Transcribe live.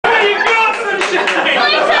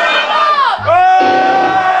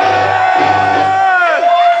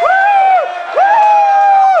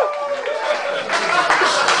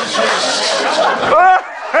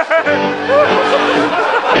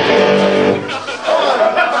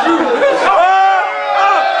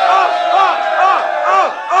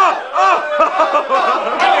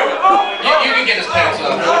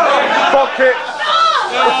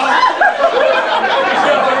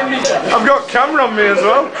on me as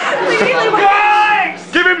well.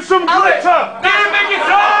 Give him some glitter.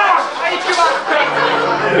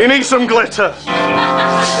 He needs some glitter.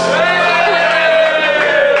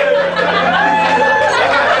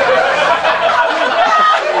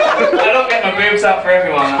 I don't get my boobs out for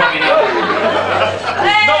everyone, I hope you know.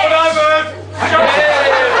 Not what I've heard.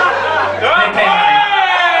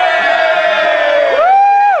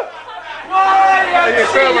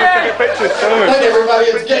 Take a picture, Hey everybody,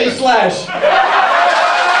 it's Gay Slash.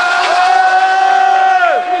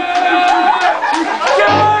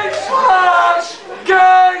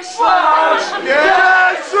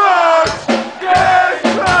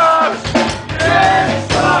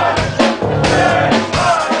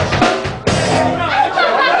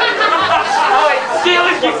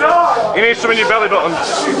 You need some in your belly button.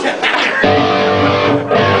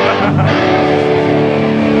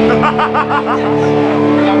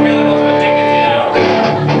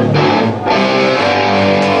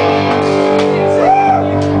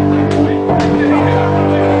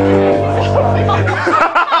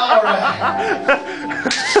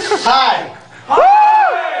 Hi.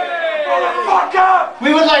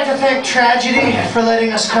 We would like to thank Tragedy for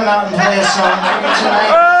letting us come out and play a song for you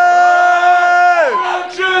tonight.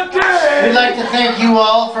 We'd like to thank you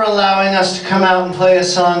all for allowing us to come out and play a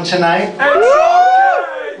song tonight.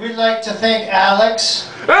 We'd like to thank Alex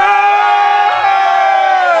on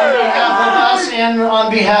behalf of us and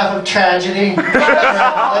on behalf of Tragedy for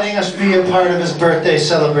letting us be a part of his birthday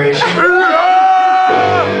celebration.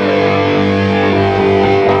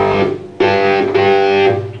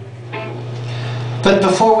 But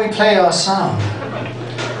before we play our song,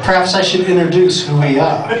 perhaps I should introduce who we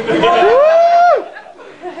are.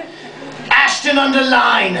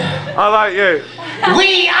 Ashton-Under-Lyne. I like you.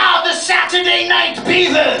 We are the Saturday Night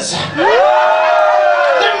Beavers. The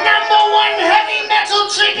 #1 heavy metal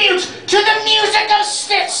tribute to the music of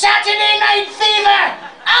Saturday Night Fever,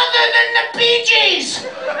 other than the BeeGees,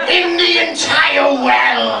 in the entire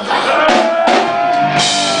world.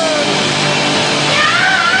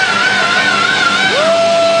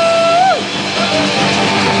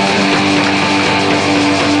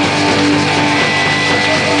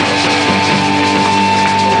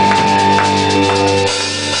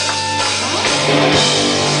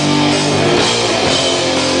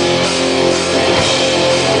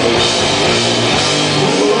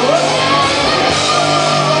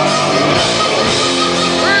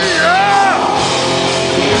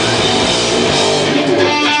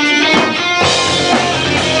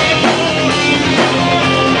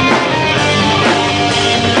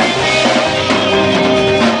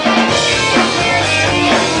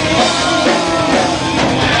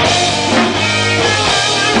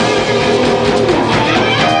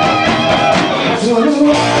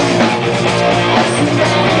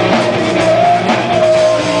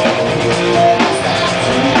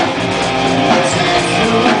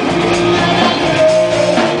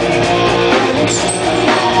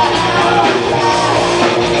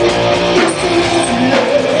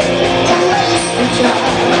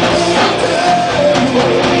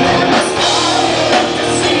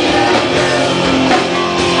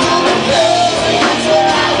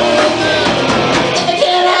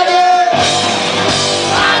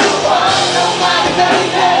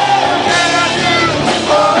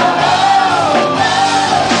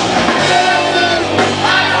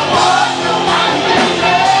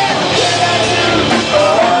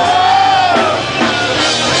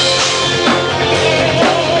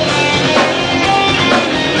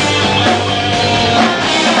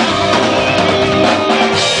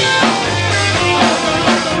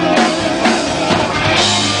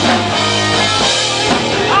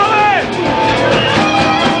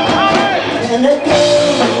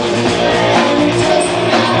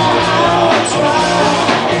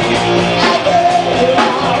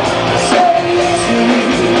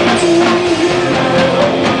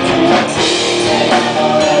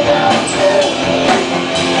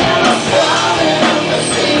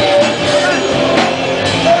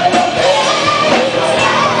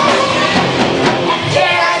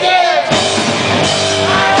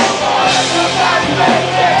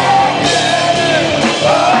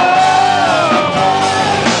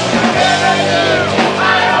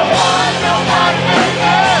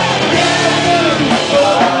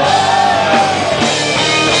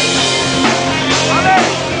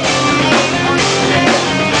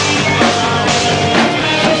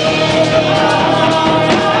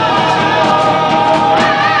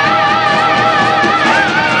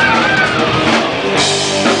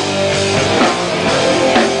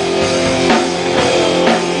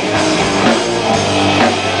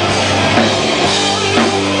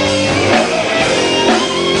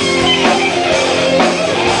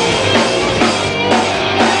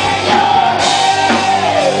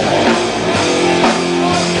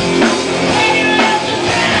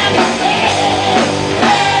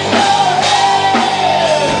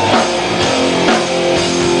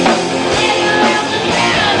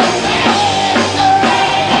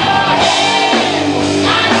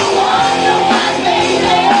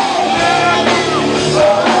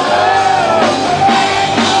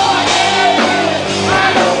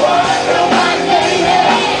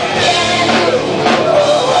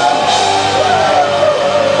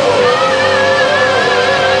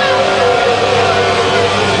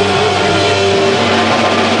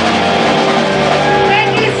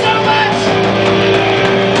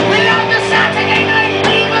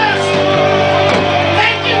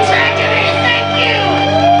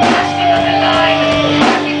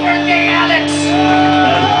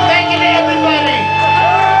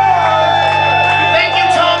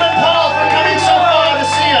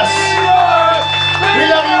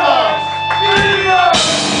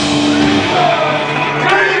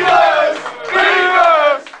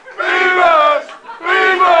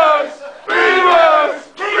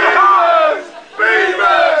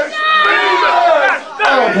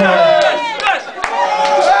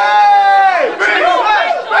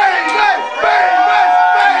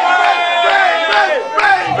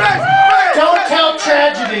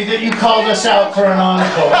 us out for an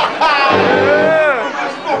encore.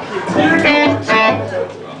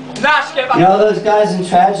 Nash, get back. You know those guys in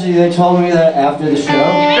Tragedy, they told me that after the show,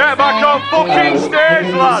 Get back on fucking they're stage, going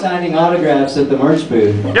to be lad! signing autographs at the merch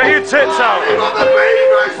booth. Get your tits out!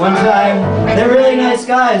 One time, they're really nice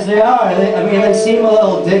guys, they are. I mean, they seem a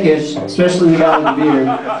little dickish, especially the guy with the beard.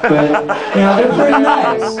 But, you know, they're pretty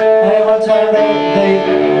nice. And one time,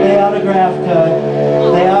 they autographed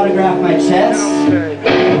my chest,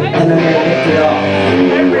 and then they ripped it off.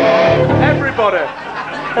 Everybody!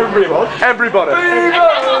 Everybody!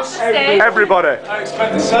 Everybody! I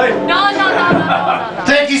expect the same. No.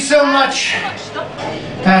 Thank you so much,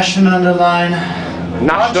 Ashton-Under-Lyne,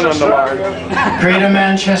 Ashton-Under-Lyne. Greater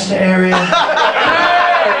Manchester area.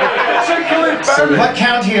 What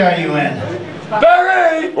county are you in?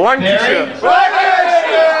 Barry! Lancashire!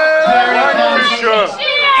 Lancashire.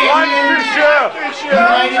 Lancashire!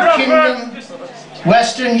 United Kingdom,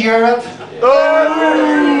 Western Europe.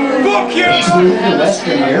 Fuck you! Eastern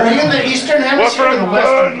Hemisphere. Are you in the Eastern Hemisphere or the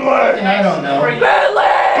Western? I don't know.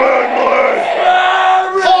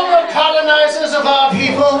 Former colonizers of our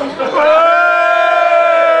people.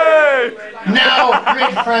 Now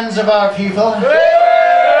great friends of our people.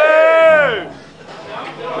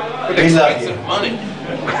 We love you. Money.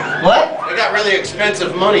 What? They got really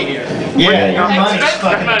expensive money here. Yeah, your money's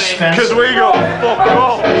fucking Because expensive. we got fuck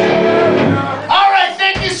off! Alright,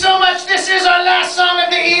 thank you so much. This is our last song of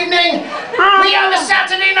the evening. We are the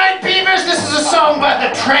Saturday Night Beavers. This is a song by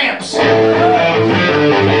the Tramps.